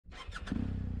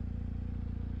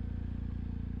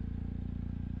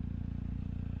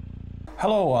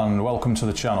Hello and welcome to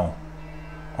the channel.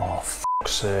 Oh,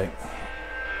 fuck's sake.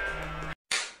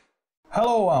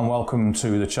 Hello and welcome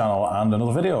to the channel and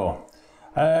another video.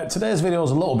 Today's video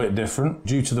is a little bit different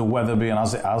due to the weather being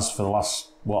as it has for the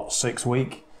last, 6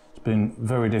 weeks. It's been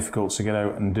very difficult to get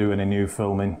out and do any new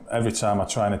filming. Every time I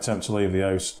try and attempt to leave the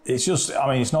house, it's just,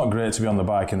 it's not great to be on the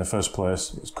bike in the first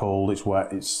place. It's cold, it's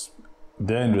wet, it's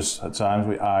dangerous at times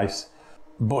with ice,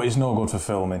 but it's no good for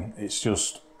filming. It's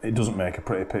just, it doesn't make a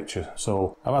pretty picture.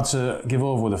 So I've had to give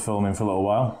over with the filming for a little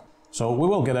while. So we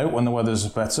will get out when the weather's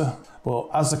better. But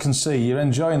as I can see, you're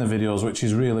enjoying the videos, which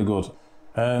is really good.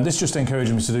 This just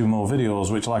encouraged me to do more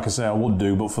videos, which like I say I would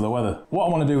do, but for the weather. What I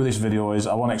want to do with this video is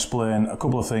I want to explain a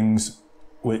couple of things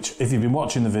which, if you've been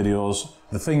watching the videos,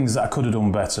 the things that I could have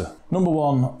done better. Number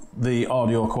one, the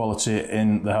audio quality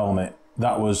in the helmet.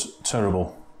 That was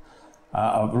terrible.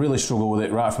 I've really struggled with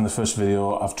it right from the first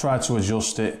video. I've tried to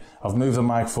adjust it. I've moved the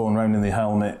microphone around in the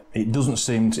helmet. It didn't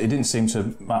seem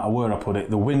to matter where I put it.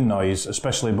 The wind noise,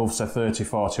 especially above say 30,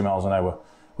 40 miles an hour,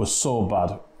 was so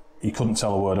bad you couldn't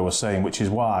tell a word I was saying, which is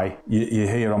why you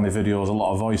hear on my videos a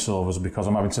lot of voiceovers, because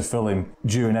I'm having to fill in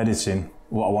during editing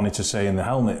what I wanted to say in the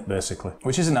helmet, basically,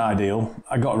 which isn't ideal.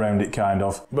 I got around it kind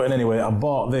of. But anyway, I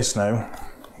bought this now.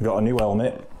 Got a new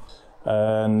helmet,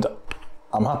 and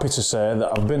I'm happy to say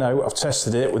that I've been out, I've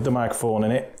tested it with the microphone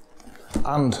in it,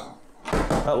 and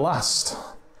at last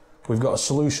we've got a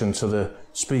solution to the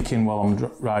speaking while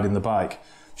I'm riding the bike.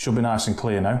 Should be nice and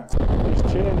clear now. It's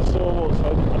changed so much.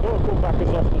 I don't come back as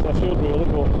often as I should really,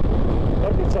 but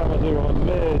every time I do I'm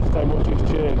amazed how much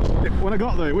it's changed. When I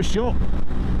got there it was shut,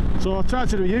 so I tried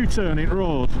to do a U-turn in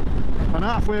road, and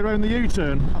halfway around the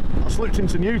U-turn I slipped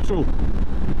into neutral.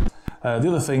 The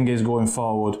other thing is, going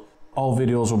forward, all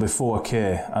videos will be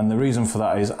 4K, and the reason for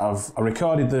that is I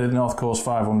recorded the North Coast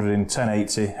 500 in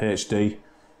 1080 HD,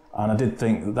 and I did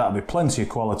think that that'd be plenty of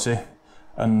quality.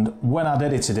 And when I'd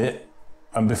edited it,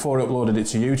 and before I uploaded it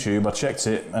to YouTube, I checked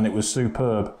it and it was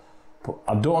superb. But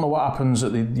I don't know what happens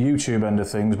at the YouTube end of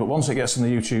things, but once it gets on the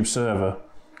YouTube server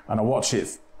and I watch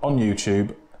it on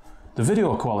YouTube, the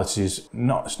video quality is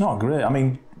it's not great. I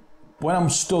mean, when I'm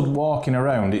stood walking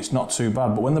around, it's not too bad,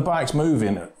 but when the bike's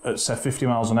moving at say 50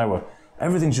 miles an hour,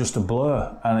 everything's just a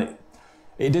blur, and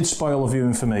it did spoil the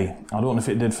viewing for me. I don't know if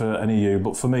it did for any of you,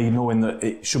 but for me, knowing that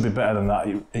it should be better than that,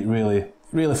 it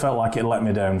really felt like it let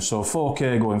me down. So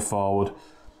 4K going forward.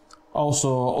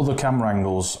 Also, other camera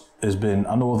angles has been,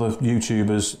 I know the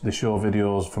YouTubers, they show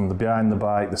videos from the behind the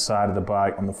bike, the side of the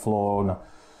bike, on the floor.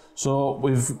 So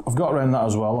I've got around that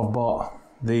as well. I've bought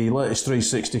the latest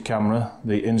 360 camera,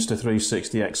 the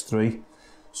Insta360 X3.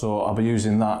 So I'll be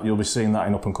using that. You'll be seeing that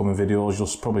in up and coming videos.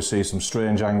 You'll probably see some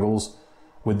strange angles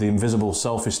with the invisible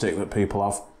selfie stick that people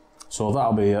have. So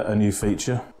that'll be a new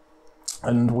feature.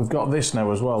 And we've got this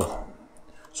now as well.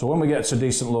 So when we get to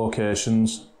decent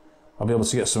locations, I'll be able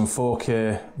to get some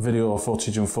 4K video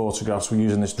footage and photographs. We're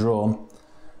using this drone.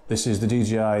 This is the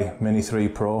DJI Mini 3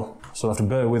 Pro, so I have to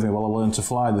bear with me while I learn to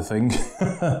fly the thing.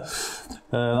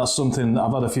 That's something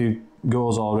I've had a few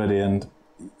goes already, and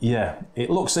yeah, it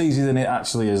looks easier than it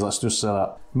actually is, let's just say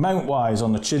that. Mount wise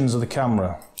on the chins of the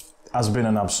camera has been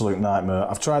an absolute nightmare.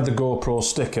 I've tried the GoPro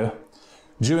sticker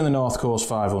during the North Coast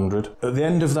 500. At the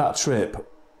end of that trip,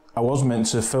 I was meant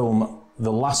to film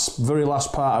the very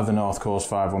last part of the North Coast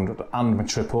 500 and my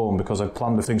trip home, because I'd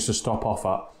planned the things to stop off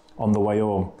at on the way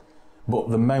home.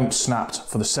 But the mount snapped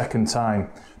for the second time.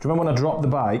 Do you remember when I dropped the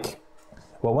bike?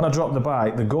 Well, when I dropped the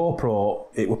bike, the GoPro,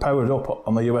 it was powered up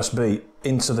on the USB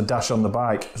into the dash on the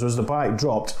bike. So as the bike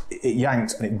dropped, it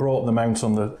yanked and it broke the mount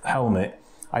on the helmet.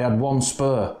 I had one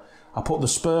spur. I put the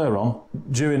spur on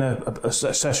during a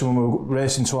session when we were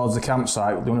racing towards the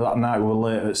campsite. That night we were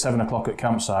late at 7 o'clock at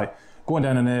campsite, going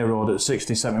down an A road at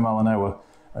 60, 70 mile an hour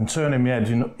and turning my head,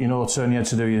 turning your head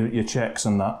to do your checks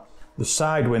and that. The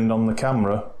side wind on the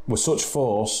camera was such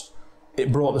force,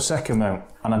 it broke the second mount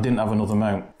and I didn't have another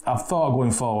mount. I've thought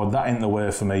going forward, that ain't the way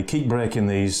for me. Keep breaking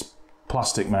these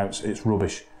plastic mounts, it's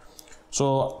rubbish.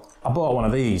 So I bought one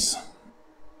of these.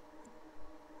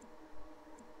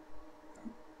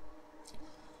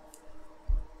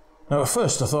 Now at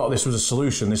first I thought this was a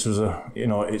solution. This was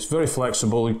it's very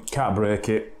flexible, you can't break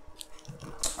it.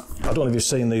 I don't know if you've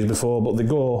seen these before, but they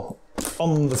go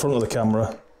on the front of the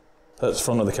camera, on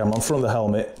front of the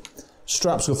helmet.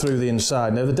 Straps go through the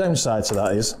inside. Now the downside to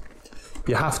that is,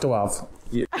 you have to have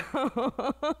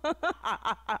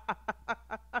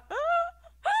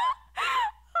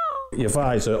your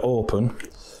visor open,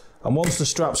 and once the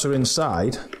straps are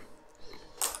inside,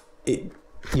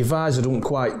 your visor don't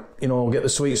quite, get the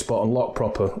sweet spot and lock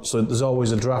proper, so there's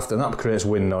always a draft, and that creates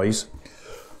wind noise.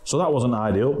 So that wasn't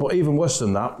ideal, but even worse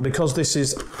than that, because this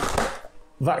is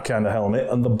that kind of helmet,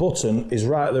 and the button is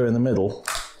right there in the middle.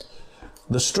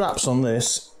 The straps on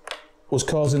this was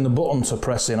causing the button to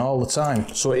press in all the time,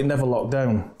 so it never locked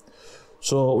down.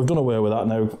 So we've done away with that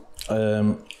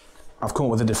now. I've come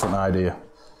up with a different idea.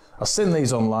 I've seen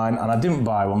these online and I didn't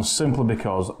buy one simply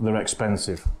because they're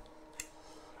expensive.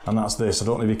 And that's this. I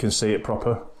don't know if you can see it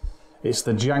proper. It's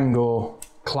the Django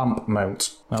clamp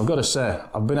mount. Now I've got to say,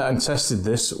 I've been out and tested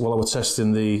this while I was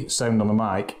testing the sound on the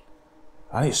mic,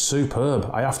 and it's superb.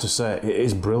 I have to say, it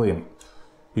is brilliant.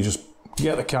 You just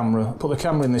get the camera, put the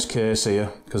camera in this case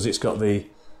here, because it's got the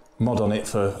mod on it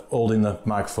for holding the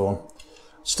microphone.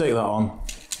 Stick that on,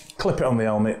 clip it on the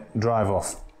helmet, drive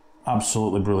off.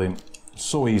 Absolutely brilliant.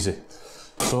 So easy.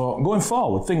 So going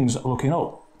forward, things are looking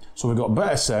up. So we've got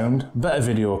better sound, better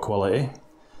video quality,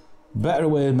 better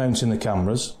way of mounting the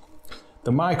cameras.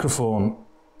 The microphone,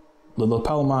 the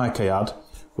lapel mic I had,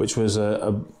 which was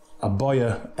a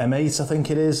Boya M8, I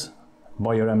think it is,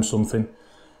 Boya M something,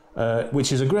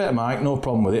 which is a great mic, no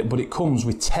problem with it, but it comes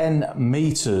with 10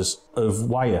 meters of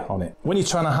wire on it. When you're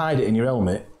trying to hide it in your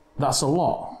helmet, that's a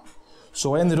lot.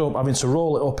 So I ended up having to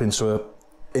roll it up into a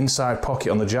inside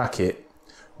pocket on the jacket,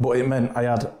 but it meant I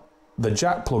had the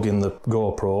jack plug in the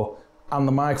GoPro and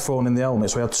the microphone in the helmet,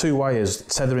 so I had two wires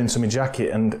tethering to my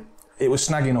jacket and it was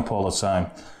snagging up all the time.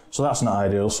 So that's not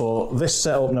ideal. So this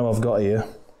setup now I've got here,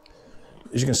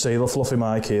 as you can see, the fluffy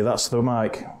mic here, that's the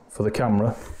mic for the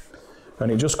camera,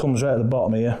 and it just comes right at the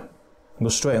bottom here and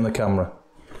goes straight in the camera.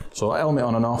 So helmet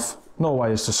on and off, no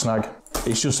wires to snag.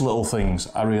 It's just little things,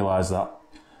 I realise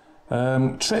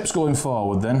that. Trips going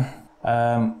forward then.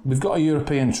 We've got a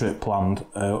European trip planned,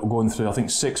 going through I think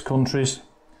 6 countries.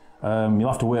 You'll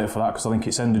have to wait for that because I think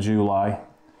it's end of July,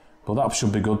 but that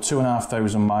should be good.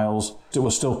 2,500 miles.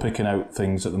 We're still picking out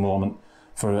things at the moment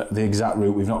for the exact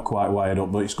route. We've not quite wired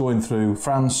up, but it's going through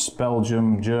France,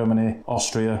 Belgium, Germany,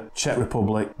 Austria, Czech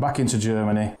Republic, back into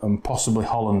Germany and possibly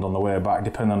Holland on the way back,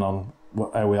 depending on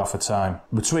how we have for time.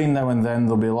 Between now and then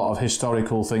there'll be a lot of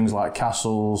historical things like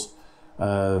castles,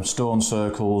 stone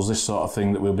circles, this sort of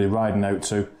thing that we'll be riding out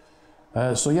to.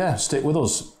 So yeah, stick with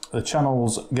us. The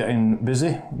channel's getting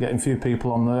busy, getting a few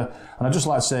people on there, and I'd just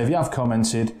like to say, if you have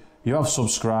commented, you have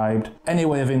subscribed, any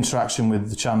way of interaction with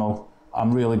the channel,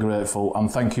 I'm really grateful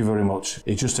and thank you very much.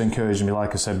 It just encouraged me,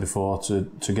 like I said before,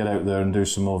 to get out there and do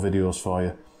some more videos for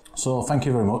you. So thank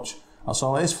you very much. That's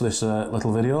all it is for this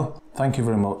little video. Thank you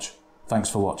very much. Thanks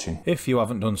for watching. If you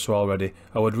haven't done so already,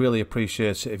 I would really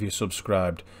appreciate it if you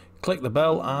subscribed. Click the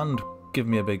bell and give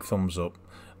me a big thumbs up.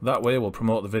 That way we'll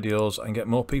promote the videos and get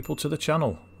more people to the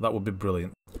channel. That would be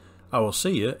brilliant. I will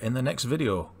see you in the next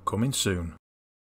video, coming soon.